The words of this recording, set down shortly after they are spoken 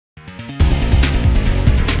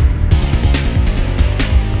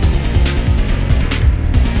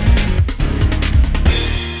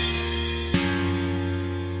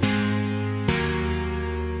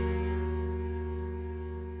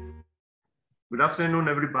Good afternoon,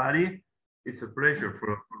 everybody. It's a pleasure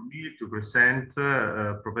for me to present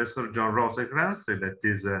Professor John Rosecrance, that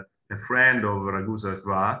is a friend of Ragusa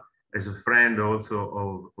SHWA, as a friend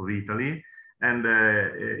also of Italy, and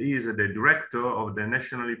he is the director of the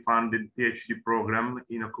nationally funded PhD program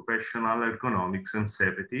in occupational economics and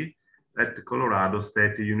safety at Colorado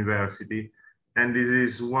State University. And this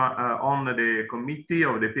is on the committee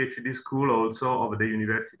of the PhD school also of the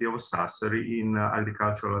University of Sassari in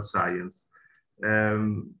agricultural science.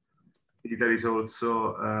 There is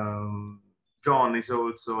also, John is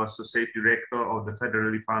also Associate Director of the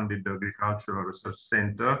federally funded Agricultural Research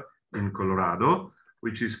Center in Colorado,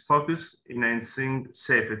 which is focused in enhancing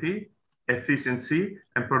safety, efficiency,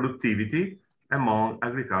 and productivity among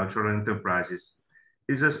agricultural enterprises.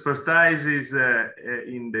 His expertise is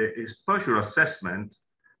in the exposure assessment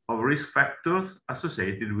of risk factors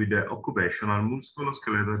associated with the occupational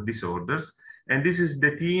musculoskeletal disorders. And this is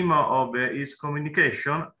the theme of his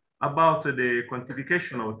communication about the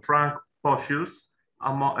quantification of trunk postures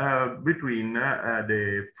between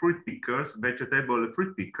the fruit pickers, vegetable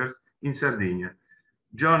fruit pickers in Sardinia.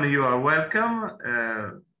 John, you are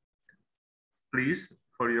welcome. Please,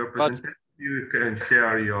 for your presentation, you can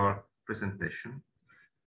share your presentation.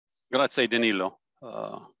 Grazie, Danilo.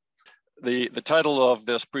 The title of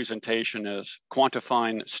this presentation is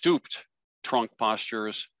Quantifying Stooped Trunk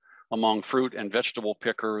Postures Among Fruit and Vegetable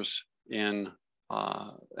Pickers in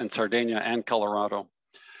Sardinia and Colorado.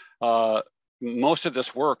 Most of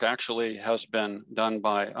this work actually has been done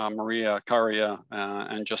by Maria Caria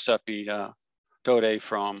and Giuseppe Todde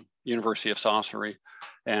from University of Sassari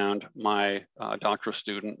and my doctoral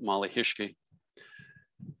student, Molly Hischke.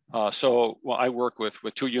 I work with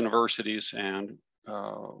two universities and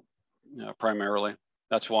primarily,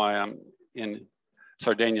 that's why I'm in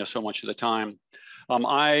Sardinia so much of the time.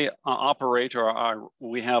 I operate,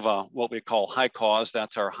 we have what we call HICAUS,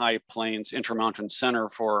 that's our High Plains Intermountain Center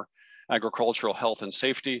for Agricultural Health and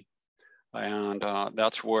Safety. And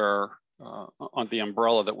that's where, on the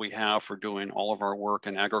umbrella that we have for doing all of our work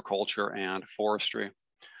in agriculture and forestry.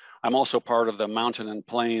 I'm also part of the Mountain and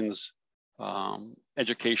Plains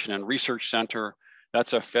Education and Research Center.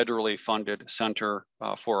 That's a federally funded center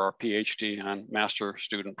for our PhD and master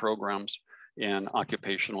student programs in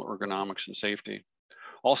occupational ergonomics and safety.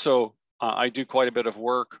 Also, I do quite a bit of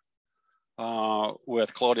work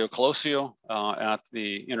with Claudio Colosio at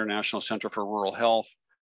the International Center for Rural Health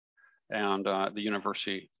and the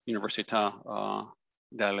Università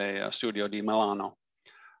delle Studio di Milano,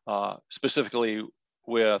 specifically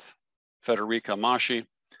with Federica Masci,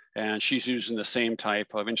 and she's using the same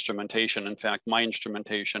type of instrumentation, in fact, my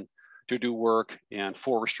instrumentation, to do work in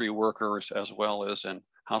forestry workers as well as in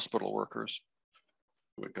hospital workers.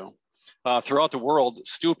 Here we go. Throughout the world,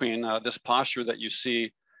 stooping, this posture that you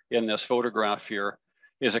see in this photograph here,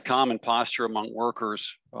 is a common posture among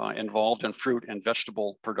workers involved in fruit and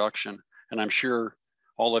vegetable production. And I'm sure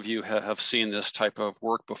all of you have seen this type of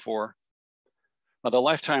work before. The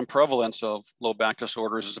lifetime prevalence of low back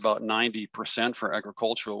disorders is about 90% for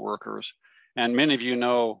agricultural workers. And many of you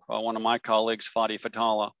know one of my colleagues, Fadi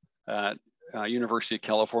Fatala, at University of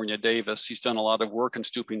California, Davis. He's done a lot of work in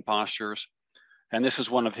stooping postures. And this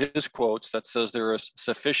is one of his quotes that says there is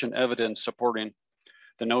sufficient evidence supporting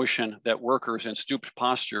the notion that workers in stooped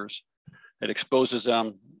postures, it exposes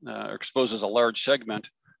them, exposes a large segment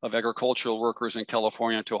of agricultural workers in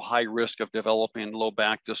California to a high risk of developing low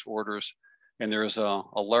back disorders. And there is a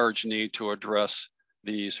large need to address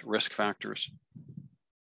these risk factors.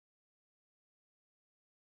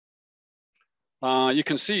 You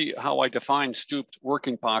can see how I define stooped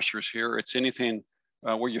working postures here. It's anything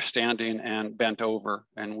where you're standing and bent over.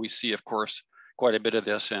 And we see, of course, quite a bit of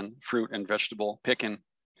this in fruit and vegetable picking.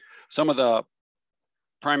 Some of the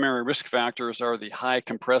primary risk factors are the high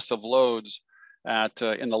compressive loads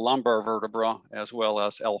in the lumbar vertebra, as well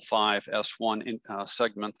as L5, S1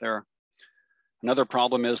 segment there. Another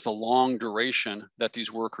problem is the long duration that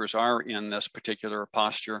these workers are in this particular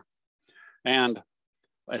posture. And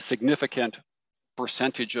a significant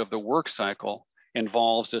percentage of the work cycle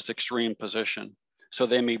involves this extreme position. So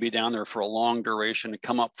they may be down there for a long duration and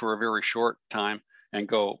come up for a very short time and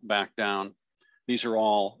go back down. These are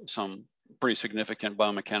all some pretty significant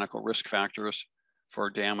biomechanical risk factors for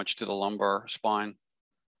damage to the lumbar spine.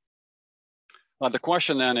 The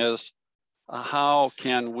question then is, how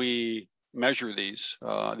can we measure these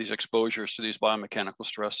exposures to these biomechanical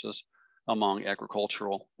stresses among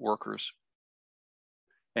agricultural workers?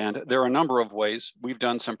 And there are a number of ways. We've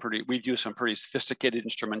used some pretty sophisticated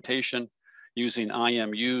instrumentation using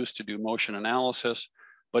IMUs to do motion analysis,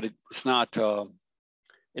 but it's not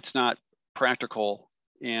practical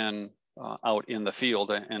in out in the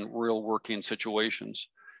field and real working situations.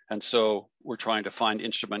 And so we're trying to find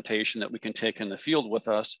instrumentation that we can take in the field with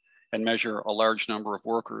us and measure a large number of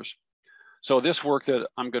workers. So this work that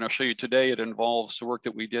I'm going to show you today, it involves the work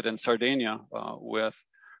that we did in Sardinia with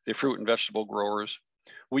the fruit and vegetable growers.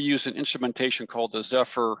 We use an instrumentation called the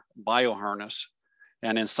Zephyr bioharness.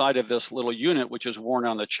 And inside of this little unit, which is worn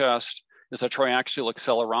on the chest, is a triaxial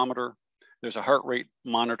accelerometer. There's a heart rate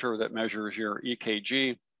monitor that measures your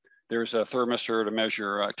EKG. There's a thermistor to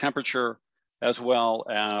measure temperature, as well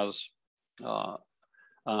as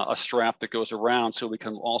a strap that goes around, so we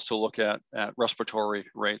can also look at respiratory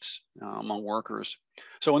rates among workers.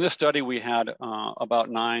 So in this study, we had about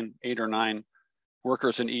 8 or 9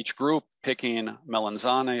 workers in each group picking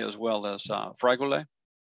melanzane as well as fragole.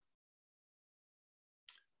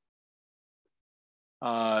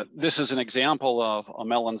 This is an example of a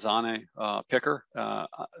melanzane picker.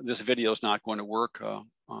 This video is not going to work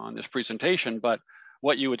on this presentation, but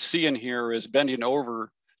what you would see in here is bending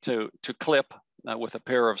over to clip with a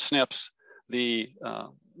pair of snips the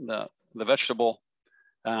vegetable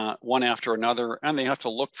one after another, and they have to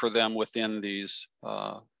look for them within these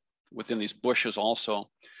bushes also.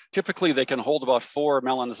 Typically, they can hold about 4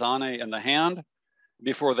 melanzane in the hand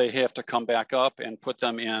before they have to come back up and put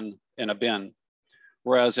them in a bin.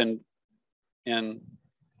 Whereas in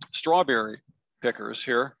strawberry pickers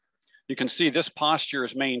here, you can see this posture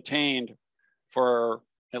is maintained for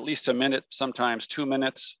at least a minute, sometimes 2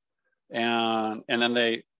 minutes, and then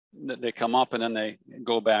they come up and then they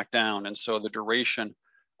go back down. And so the duration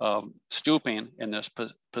of stooping in this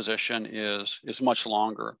position is much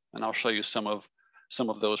longer. And I'll show you some of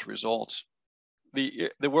those results.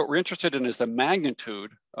 What we're interested in is the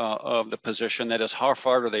magnitude of the position, that is how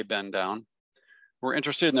far do they bend down. We're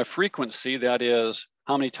interested in the frequency, that is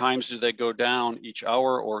how many times do they go down each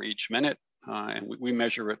hour or each minute, and we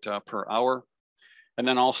measure it per hour. And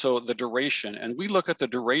then also the duration, and we look at the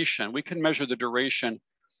duration. We can measure the duration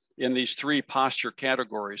in these 3 posture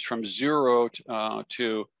categories, from 0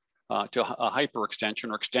 to a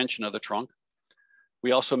hyperextension or extension of the trunk.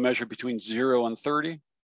 We also measure between 0 and 30,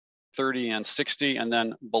 30 and 60, and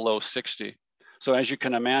then below 60. So as you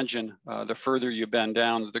can imagine, the further you bend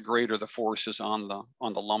down, the greater the force is on the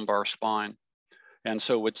lumbar spine. And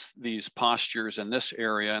so it's these postures in this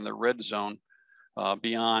area in the red zone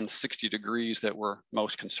beyond 60 degrees that we're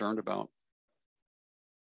most concerned about.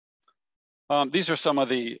 These are some of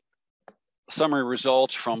the summary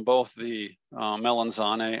results from both the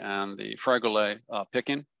melanzane and the fragole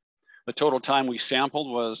picking. The total time we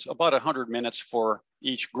sampled was about 100 minutes for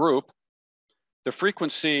each group. The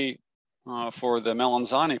frequency for the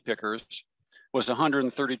melanzane pickers was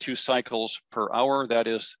 132 cycles per hour. That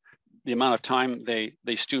is the amount of time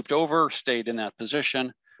they stooped over, stayed in that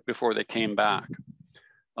position before they came back.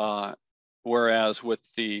 Whereas with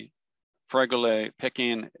the fragole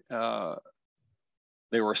picking,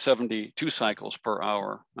 they were 72 cycles per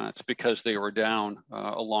hour. That's because they were down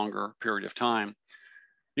a longer period of time.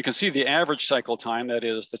 You can see the average cycle time, that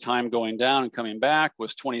is the time going down and coming back,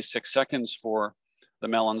 was 26 seconds for the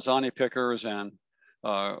melanzane pickers and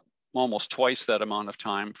almost twice that amount of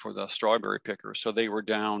time for the strawberry pickers. So they were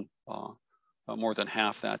down more than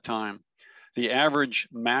half that time. The average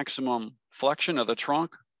maximum flexion of the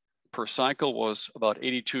trunk per cycle was about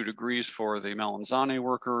 82 degrees for the melanzane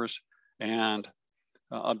workers and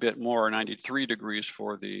a bit more, 93 degrees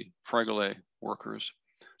for the fragole workers.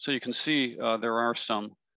 So you can see there are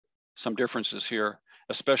some differences here,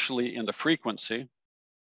 especially in the frequency,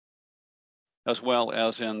 as well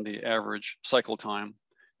as in the average cycle time.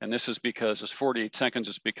 And this is because it's 48 seconds,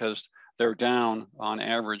 is because they're down on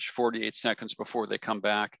average 48 seconds before they come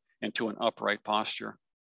back into an upright posture.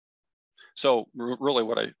 So really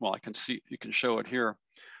I can see, you can show it here.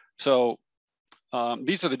 So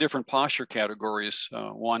these are the different posture categories,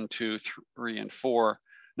 1, 2, 3, and 4.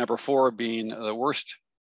 Number 4 being the worst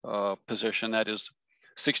position, that is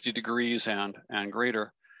 60 degrees and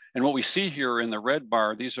greater. And what we see here in the red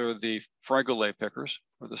bar, these are the fragole pickers,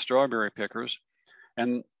 or the strawberry pickers.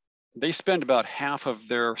 And they spend about half of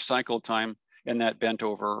their cycle time in that bent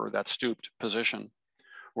over or that stooped position.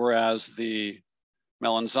 Whereas the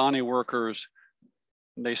melanzane workers,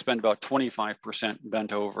 they spend about 25%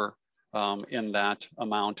 bent over in that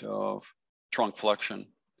amount of trunk flexion.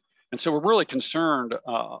 And so we're really concerned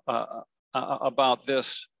about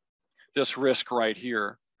this risk right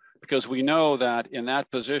here, because we know that in that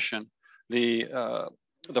position, the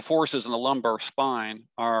forces in the lumbar spine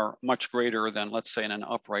are much greater than, let's say, in an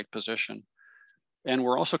upright position. And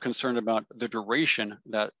we're also concerned about the duration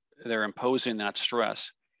that they're imposing that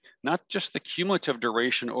stress, not just the cumulative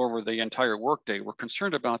duration over the entire workday. We're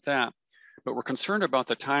concerned about that, but we're concerned about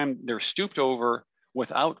the time they're stooped over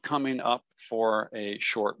without coming up for a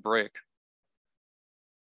short break.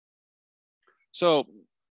 So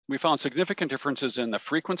we found significant differences in the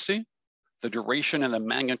frequency, the duration, and the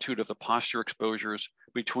magnitude of the posture exposures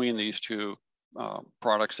between these two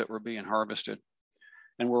products that were being harvested.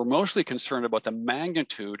 And we're mostly concerned about the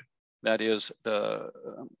magnitude, that is the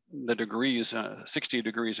degrees, 60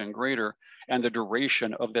 degrees and greater, and the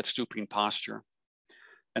duration of that stooping posture.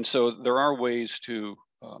 And so there are ways to,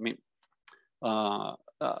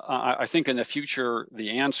 I think in the future,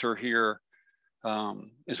 the answer here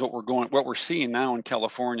is what we're seeing now in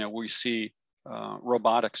California. We see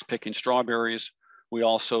robotics picking strawberries. We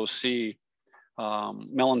also see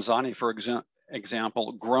melanzani, for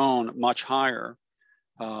example, grown much higher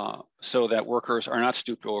so that workers are not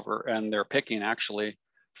stooped over and they're picking actually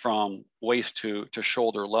from waist to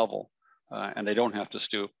shoulder level and they don't have to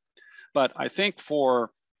stoop. But I think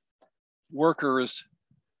for workers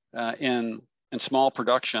in small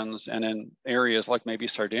productions and in areas like maybe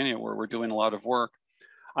Sardinia where we're doing a lot of work,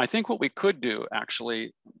 I think what we could do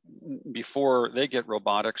actually before they get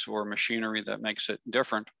robotics or machinery that makes it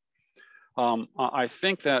different, I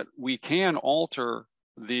think that we can alter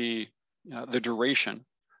the duration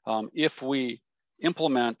if we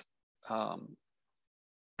implement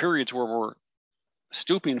periods where we're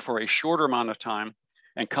stooping for a shorter amount of time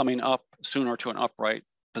and coming up sooner to an upright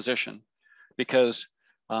position. Because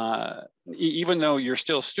even though you're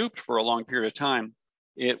still stooped for a long period of time,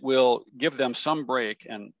 it will give them some break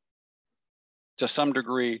and to some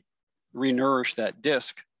degree re-nourish that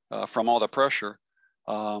disc from all the pressure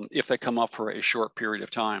if they come up for a short period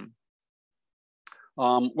of time.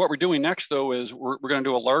 What we're doing next though is we're going to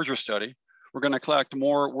do a larger study. We're going to collect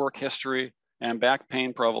more work history and back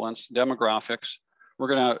pain prevalence demographics. We're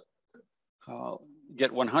going to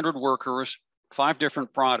get 100 workers, 5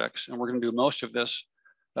 different products, and we're going to do most of this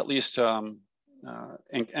at least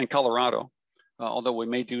in Colorado, although we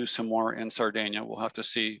may do some more in Sardinia. We'll have to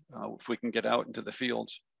see if we can get out into the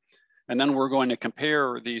fields. And then we're going to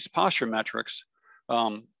compare these posture metrics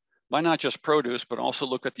by not just produce, but also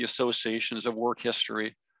look at the associations of work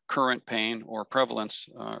history, current pain or prevalence,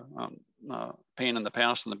 pain in the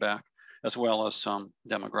past in the back, as well as some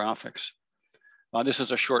demographics. This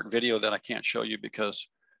is a short video that I can't show you because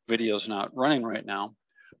video is not running right now.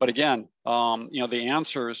 But again, the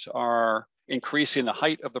answers are increasing the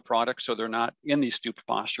height of the product so they're not in these stooped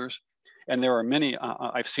postures. And there are many,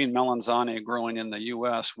 I've seen melanzani growing in the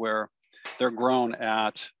US where they're grown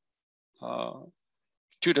at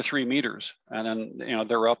 2 to 3 meters. And then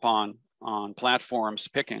they're up on platforms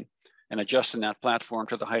picking and adjusting that platform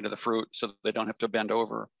to the height of the fruit so that they don't have to bend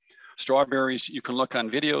over. Strawberries, you can look on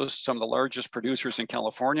videos. Some of the largest producers in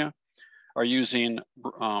California are using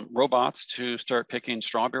robots to start picking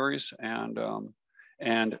strawberries. And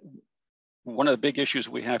one of the big issues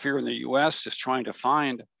we have here in the US is trying to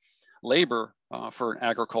find labor for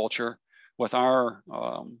agriculture with our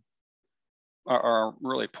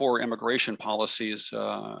really poor immigration policies.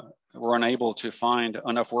 We're unable to find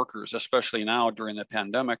enough workers, especially now during the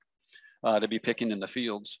pandemic, to be picking in the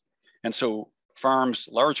fields. And so farms,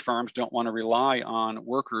 large farms, don't want to rely on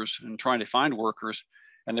workers and trying to find workers,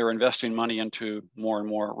 and they're investing money into more and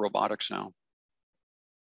more robotics now.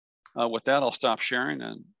 With that, I'll stop sharing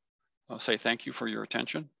and I'll say thank you for your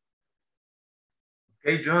attention.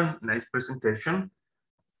 Okay, John, nice presentation.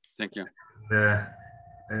 Thank you.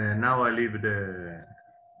 Now I leave the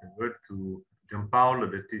word to Giampaolo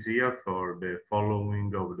that is here for the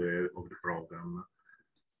following of the program.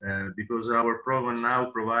 Because our program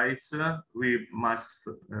now provides, we must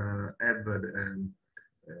have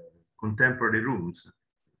contemporary rooms.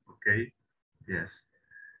 Okay, yes.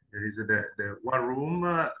 There is the one room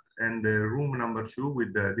and the room number 2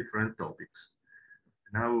 with the different topics.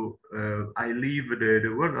 Now I leave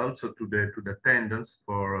the word also to the attendants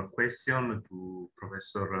for a question to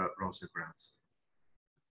Professor Rosecrance.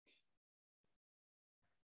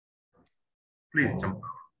 Please, Giampaolo.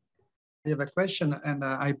 I have a question, and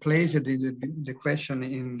I placed the question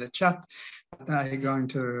in the chat, but I'm going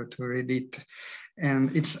to read it.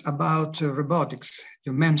 And it's about robotics.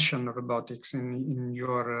 You mentioned robotics in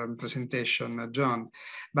your presentation, John.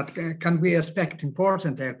 But can we expect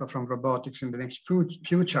important help from robotics in the next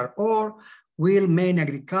future, or will main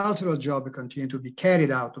agricultural jobs continue to be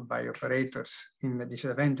carried out by operators in the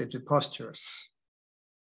disadvantaged postures?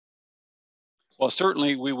 Well,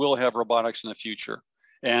 certainly we will have robotics in the future.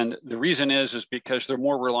 And the reason is because they're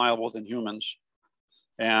more reliable than humans.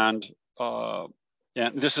 And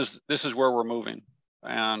this is where we're moving.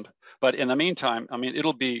 But in the meantime, I mean,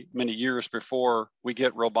 it'll be many years before we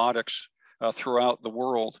get robotics throughout the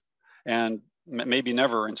world. and maybe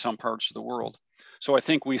never in some parts of the world. So I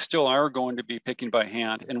think we still are going to be picking by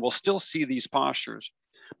hand, and we'll still see these postures.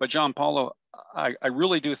 But Giampaolo, I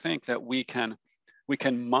really do think that we can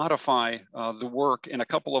modify the work in a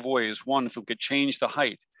couple of ways. One, if we could change the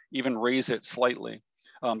height, even raise it slightly,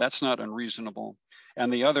 that's not unreasonable.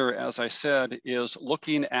 And the other, as I said, is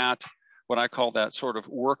looking at what I call that sort of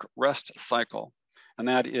work rest cycle. And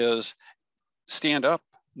that is stand up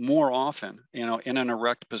more often, in an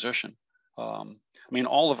erect position. I mean,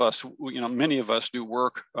 all of us, many of us do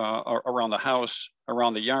work around the house,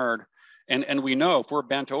 around the yard. And we know if we're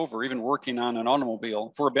bent over, even working on an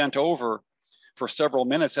automobile, if we're bent over for several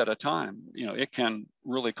minutes at a time, it can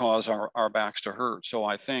really cause our backs to hurt. So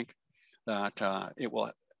I think that it will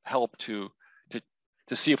help to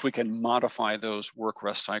see if we can modify those work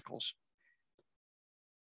rest cycles.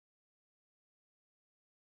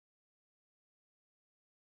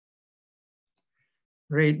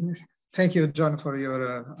 Great. Thank you, John, for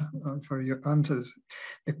your answers.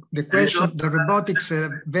 The question, the robotics, a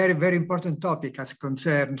very, very important topic as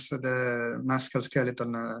concerns the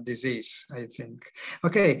musculoskeletal disease, I think.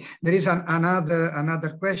 Okay, there is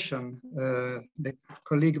another question, the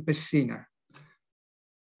colleague Pessina.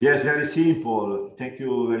 Yes, very simple. Thank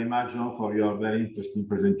you very much, John, for your very interesting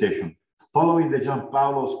presentation. Following the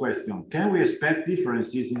Giampaolo's question, can we expect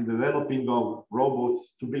differences in developing of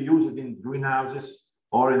robots to be used in greenhouses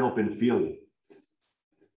or in open field?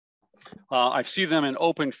 I see them in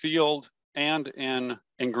open field and in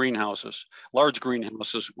greenhouses, large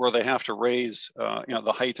greenhouses where they have to raise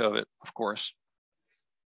the height of it, of course.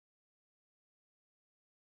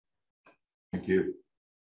 Thank you.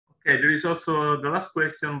 Okay, there is also the last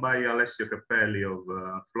question by Alessio Cappelli of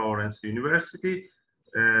Florence University.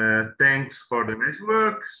 Thanks for the nice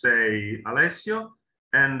work, say Alessio.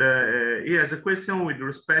 And he has a question with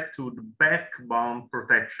respect to the backbone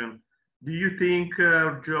protection. Do you think,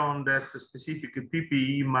 John, that the specific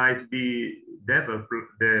PPE might be developed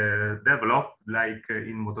like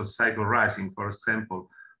in motorcycle racing, for example,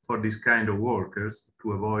 for this kind of workers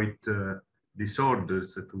to avoid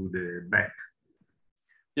disorders to the back?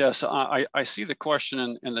 Yes, I see the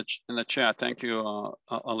question in the chat. Thank you,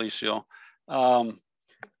 Alessio.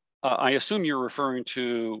 I assume you're referring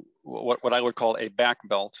to what I would call a back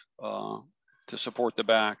belt to support the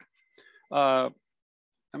back.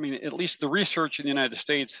 I mean, at least the research in the United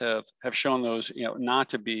States have shown those, not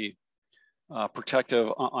to be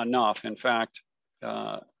protective enough. In fact,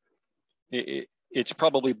 it's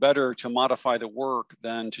probably better to modify the work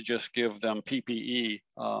than to just give them PPE,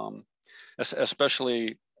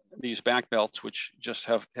 especially these back belts, which just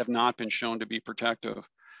have not been shown to be protective.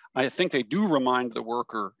 I think they do remind the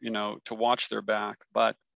worker, to watch their back,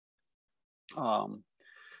 but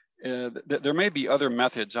there may be other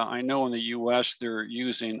methods. I know in the US, they're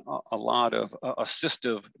using a lot of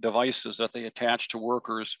assistive devices that they attach to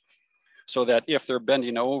workers so that if they're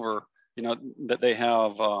bending over, that they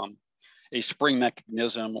have a spring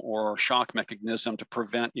mechanism or shock mechanism to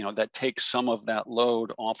prevent, that takes some of that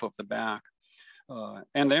load off of the back.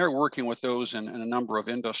 And they're working with those in a number of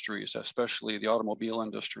industries, especially the automobile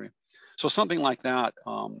industry. So something like that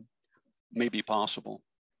may be possible.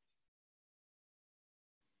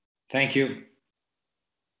 Thank you.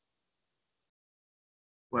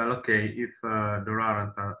 Well, okay, if there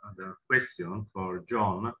aren't other questions for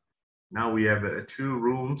John, now we have 2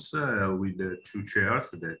 rooms with 2 chairs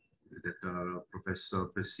that are Professor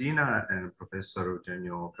Pessina and Professor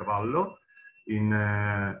Eugenio Cavallo. In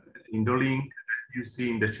the link you see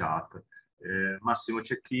in the chat, Massimo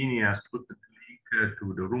Cecchini has put the link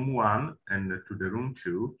to the room 1 and to the room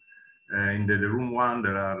 2. In the room 1,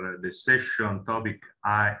 there are the session topic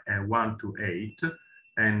 1 to 8,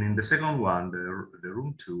 and in the second one, the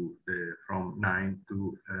room 2, from 9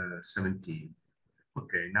 to 17.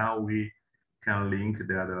 Okay, now we can link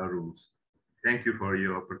the other rooms. Thank you for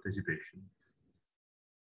your participation.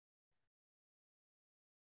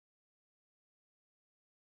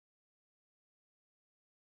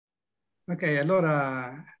 Okay,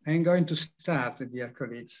 allora I'm going to start, dear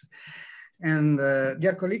colleagues. And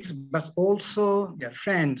dear colleagues, but also dear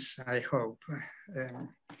friends, I hope.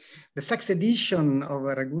 The 6th edition of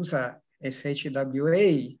Ragusa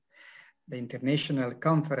SHWA, the international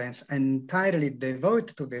conference entirely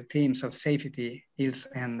devoted to the themes of safety, health,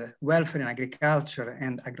 and welfare in agriculture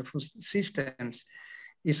and agro-food systems,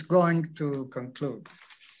 is going to conclude,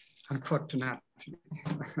 unfortunately.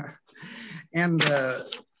 And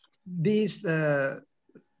this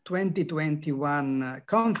 2021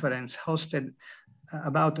 conference hosted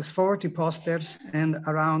about 40 posters and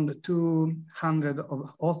around 200 of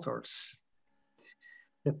authors.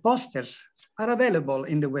 The posters are available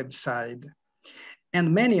in the website,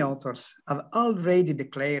 and many authors have already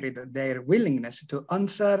declared their willingness to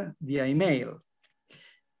answer via email.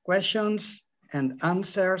 Questions and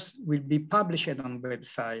answers will be published on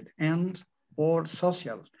website and or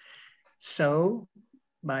social. So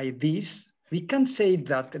by this, we can say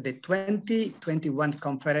that the 2021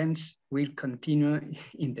 conference will continue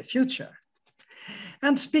in the future.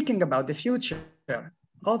 And speaking about the future,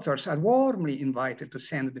 authors are warmly invited to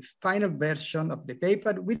send the final version of the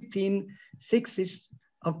paper within 6th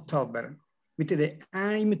October, with the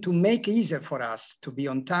aim to make it easier for us to be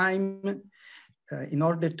on time in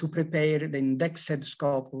order to prepare the indexed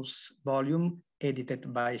Scopus volume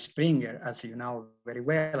edited by Springer, as you know very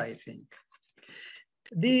well, I think.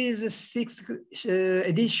 This 6th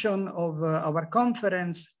edition of our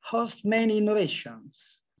conference hosts many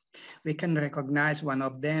innovations. We can recognize one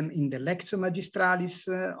of them in the Lectio Magistralis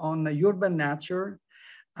on urban nature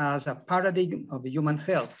as a paradigm of human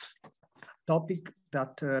health, a topic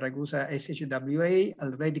that Ragusa SHWA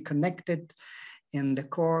already connected in the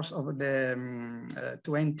course of the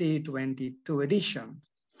 2022 edition.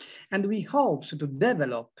 And we hope to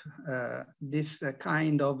develop this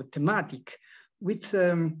kind of thematic with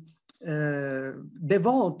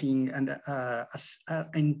devoting an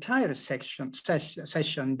entire session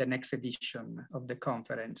the next edition of the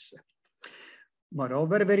conference.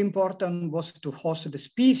 Moreover, very important was to host the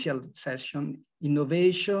special session,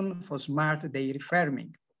 Innovation for Smart Dairy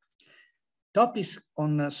Farming. Topics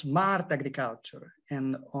on smart agriculture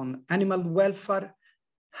and on animal welfare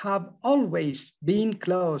have always been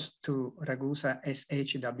close to Ragusa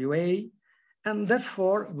SHWA, and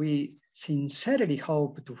therefore we sincerely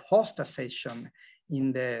hope to host a session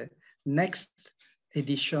in the next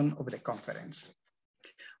edition of the conference.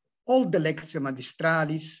 All the Lectio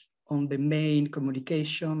Magistralis on the main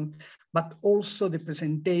communication, but also the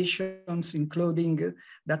presentations, including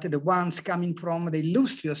that the ones coming from the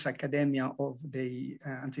illustrious Accademia of the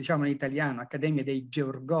Anticiamo in Italiano, Accademia dei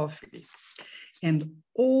Georgofili, and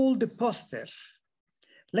all the posters.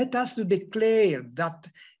 Let us declare that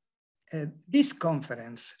this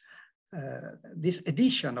conference, this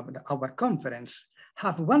edition of our conference,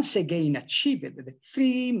 have once again achieved the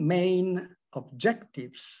 3 main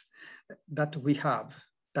objectives that we have,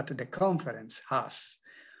 that the conference has,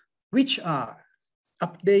 which are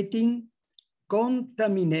updating,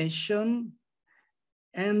 contamination,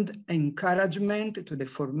 and encouragement to the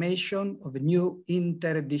formation of new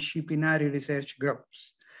interdisciplinary research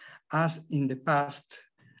groups, as in the past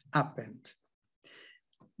happened.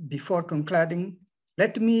 Before concluding,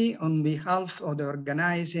 let me, on behalf of the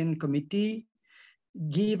organizing committee,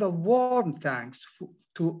 give a warm thanks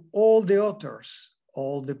to all the authors,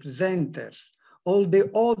 all the presenters, all the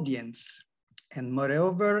audience, and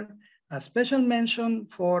moreover, a special mention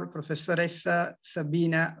for Professoressa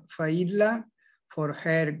Sabina Failla for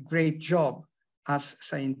her great job as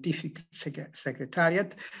scientific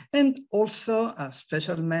secretariat, and also a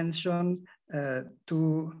special mention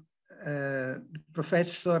to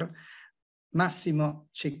Professor Massimo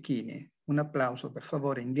Cecchini. Un applauso per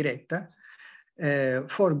favore in diretta,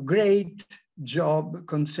 for great job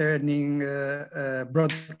concerning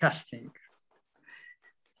broadcasting.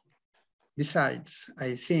 Besides,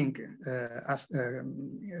 I think,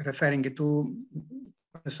 referring to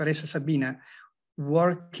Professoressa Sabina,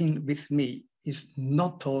 working with me is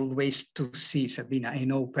not always to see Sabina. I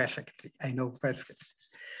know perfectly.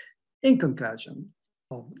 In conclusion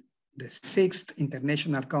of the 6th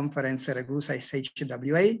International Conference Ragusa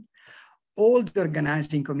SHWA, all the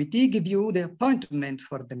organizing committee give you the appointment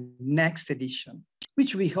for the next edition,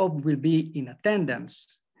 which we hope will be in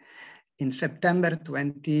attendance in September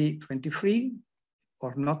 2023,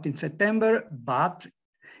 or not in September, but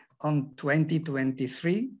on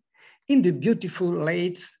 2023, in the beautiful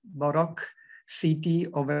late Baroque city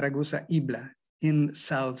of Ragusa Ibla in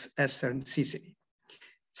southeastern Sicily.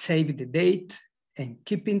 Save the date and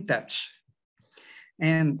keep in touch.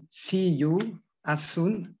 And see you as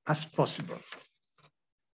soon as possible.